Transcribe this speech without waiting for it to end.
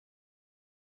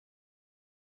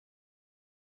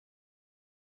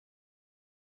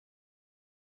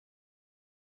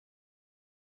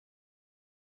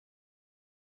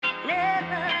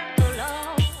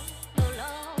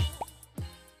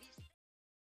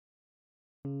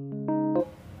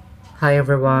Hi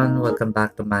everyone, welcome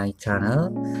back to my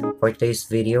channel. For today's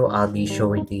video, I'll be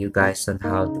showing to you guys on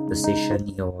how to position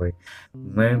your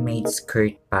mermaid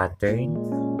skirt pattern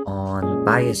on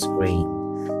bias grain.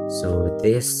 So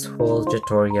this whole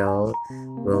tutorial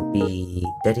will be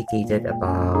dedicated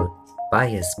about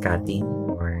bias cutting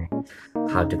or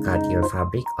how to cut your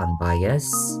fabric on bias.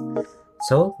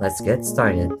 So let's get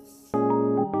started.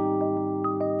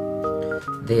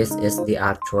 This is the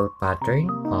actual pattern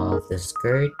of the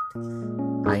skirt.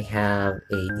 I have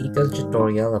a detailed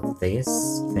tutorial of this.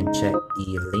 You can check the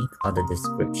link on the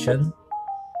description.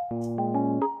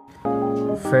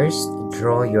 First,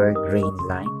 draw your grain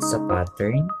line sa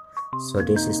pattern. So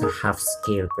this is a half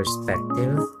scale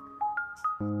perspective.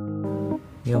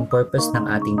 Yung purpose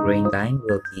ng ating grain line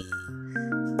will be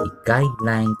the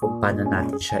guideline kung paano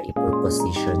natin siya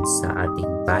ipoposition sa ating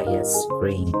bias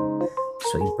grain.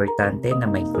 So importante na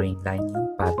may grain line yung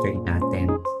pattern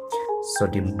natin. So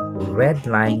the red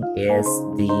line is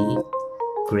the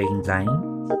grain line.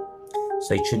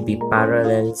 So it should be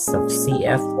parallel sa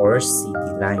CF or CD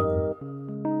line.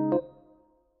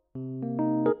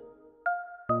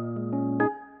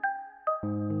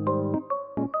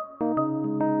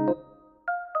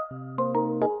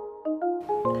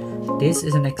 This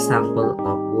is an example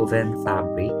of woven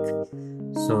fabric.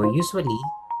 So usually,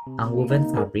 ang woven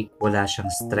fabric wala siyang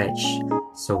stretch.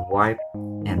 So warp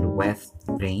and weft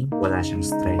grain wala siyang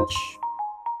stretch.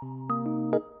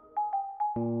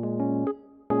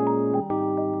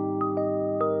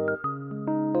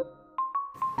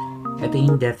 Ito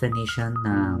yung definition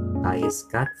ng bias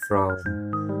cut from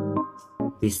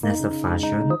Business of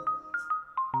Fashion.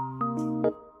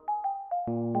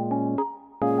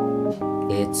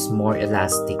 It's more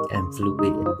elastic and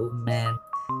fluid in movement.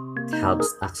 It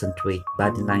helps accentuate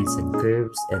body lines and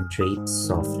curves and drapes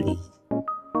softly.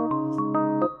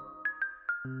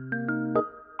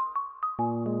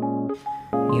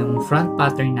 Yung front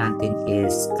pattern natin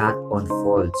is cut on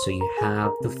fold. So you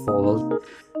have to fold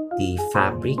the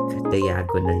fabric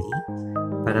diagonally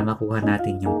para makuha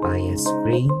natin yung bias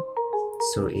grain.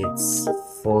 So it's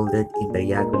folded in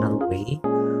diagonal way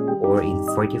or in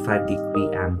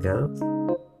 45-degree angle.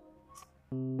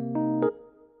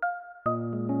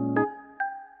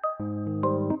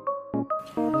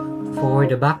 For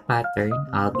the back pattern,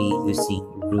 I'll be using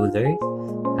ruler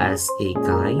as a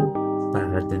guide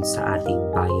para dun sa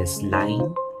ating bias line.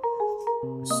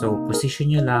 So position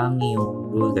nyo lang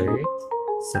yung ruler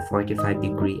sa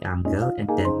 45-degree angle and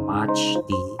then match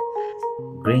the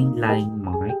grain line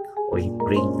mark or yung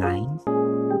grain line.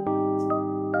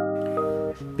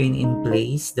 Pin in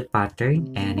place the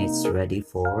pattern and it's ready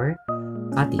for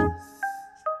cutting.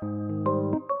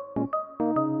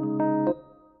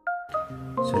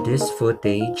 So this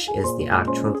footage is the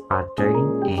actual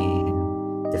pattern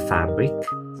and the fabric.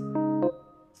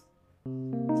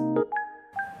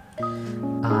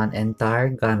 An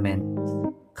entire garment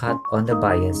cut on the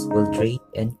bias will drape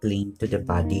and cling to the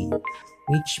body,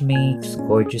 which makes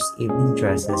gorgeous evening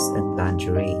dresses and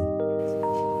lingerie.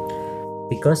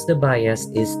 Because the bias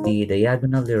is the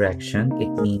diagonal direction, it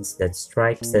means that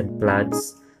stripes and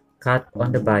plaids cut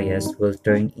on the bias will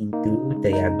turn into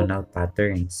diagonal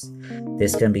patterns.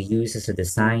 This can be used as a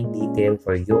design detail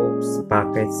for yokes,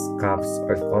 pockets, cuffs,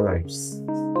 or collars.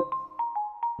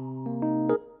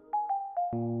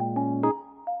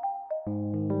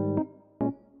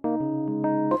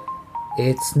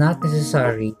 It's not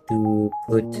necessary to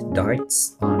put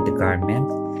darts on the garment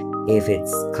if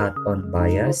it's cut on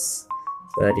bias,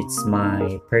 but it's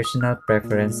my personal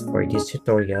preference for this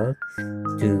tutorial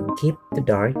to keep the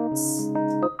darts.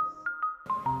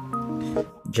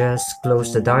 Just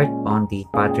close the dart on the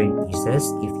pattern pieces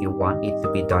if you want it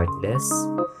to be dartless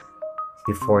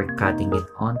before cutting it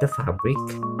on the fabric.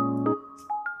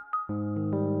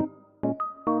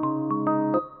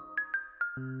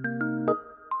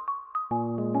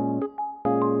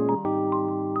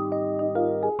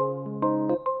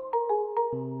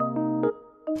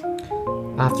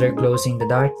 After closing the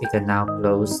dart, we can now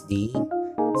close the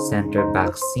center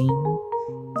back seam,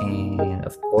 and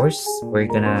of course we're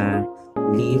gonna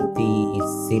leave the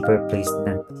zipper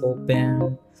placement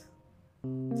open.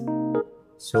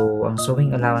 So ang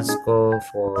sewing allowance ko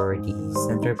for the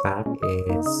center back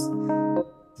is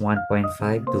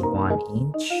 1.5 to 1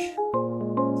 inch.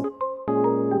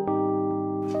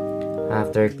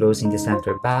 After closing the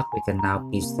center back, we can now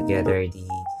piece together the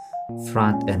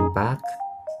front and back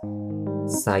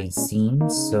side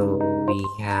seams. So we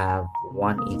have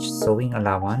 1 inch sewing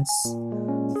allowance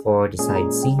for the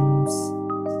side seams.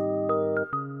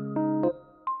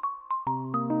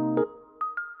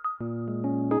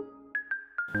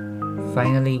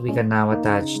 Finally, we can now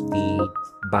attach the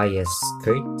bias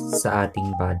skirt sa ating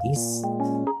bodies.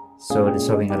 So the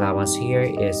sewing allowance here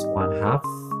is 1/2.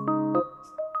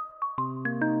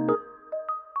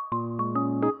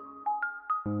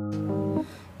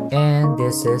 And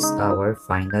this is our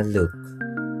final look.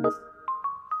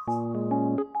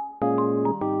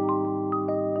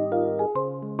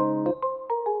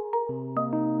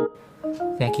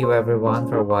 Thank you everyone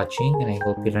for watching, and I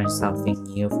hope you learned something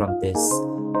new from this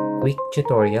quick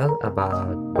tutorial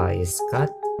about bias cut.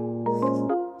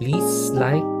 Please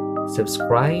like,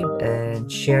 subscribe, and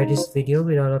share this video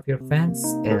with all of your friends,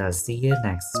 and I'll see you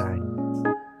next time.